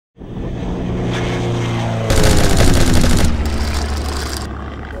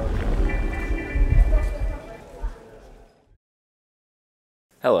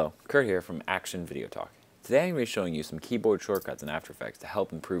Hello, Kurt here from Action Video Talk. Today I'm going to be showing you some keyboard shortcuts in After Effects to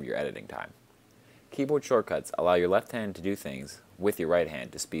help improve your editing time. Keyboard shortcuts allow your left hand to do things with your right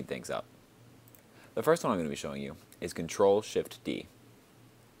hand to speed things up. The first one I'm going to be showing you is Ctrl Shift D.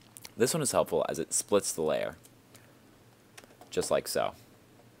 This one is helpful as it splits the layer, just like so.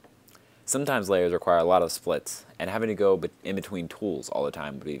 Sometimes layers require a lot of splits, and having to go in between tools all the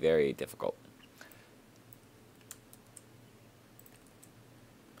time would be very difficult.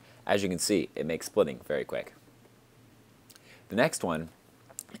 As you can see, it makes splitting very quick. The next one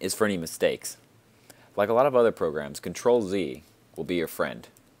is for any mistakes. Like a lot of other programs, Ctrl Z will be your friend.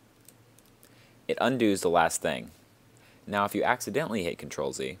 It undoes the last thing. Now if you accidentally hit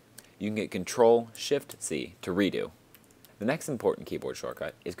Ctrl Z, you can get Ctrl Shift Z to redo. The next important keyboard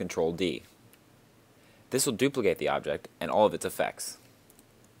shortcut is Ctrl D. This will duplicate the object and all of its effects,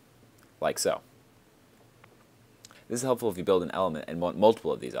 like so. This is helpful if you build an element and want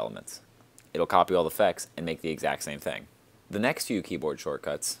multiple of these elements. It'll copy all the effects and make the exact same thing. The next few keyboard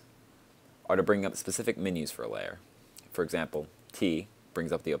shortcuts are to bring up specific menus for a layer. For example, T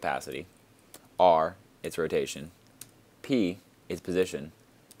brings up the opacity, R its rotation, P its position,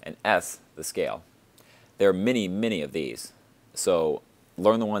 and S the scale. There are many of these, so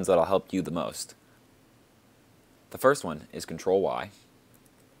learn the ones that'll help you the most. The first one is Ctrl Y,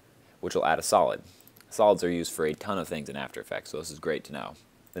 which will add a solid. Solids are used for a ton of things in After Effects, so this is great to know.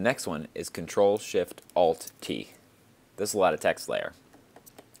 The next one is Ctrl Shift Alt T. This will add a text layer.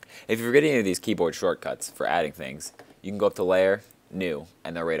 If you forget any of these keyboard shortcuts for adding things, you can go up to Layer, New,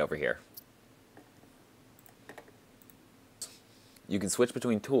 and they're right over here. You can switch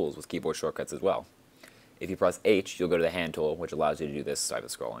between tools with keyboard shortcuts as well. If you press H, you'll go to the Hand tool, which allows you to do this type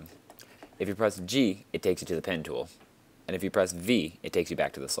of scrolling. If you press G, it takes you to the Pen tool. And if you press V, it takes you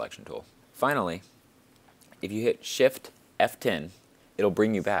back to the Selection tool. Finally, if you hit Shift F10, it'll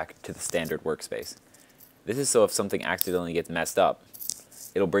bring you back to the standard workspace. This is so if something accidentally gets messed up,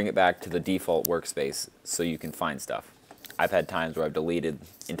 it'll bring it back to the default workspace so you can find stuff. I've had times where I've deleted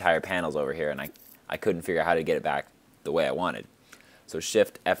entire panels over here and I couldn't figure out how to get it back the way I wanted. So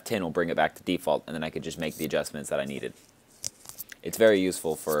Shift F10 will bring it back to default, and then I could just make the adjustments that I needed. It's very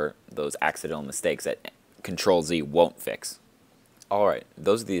useful for those accidental mistakes that Ctrl Z won't fix. Alright,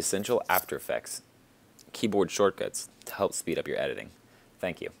 those are the essential After Effects keyboard shortcuts to help speed up your editing.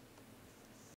 Thank you.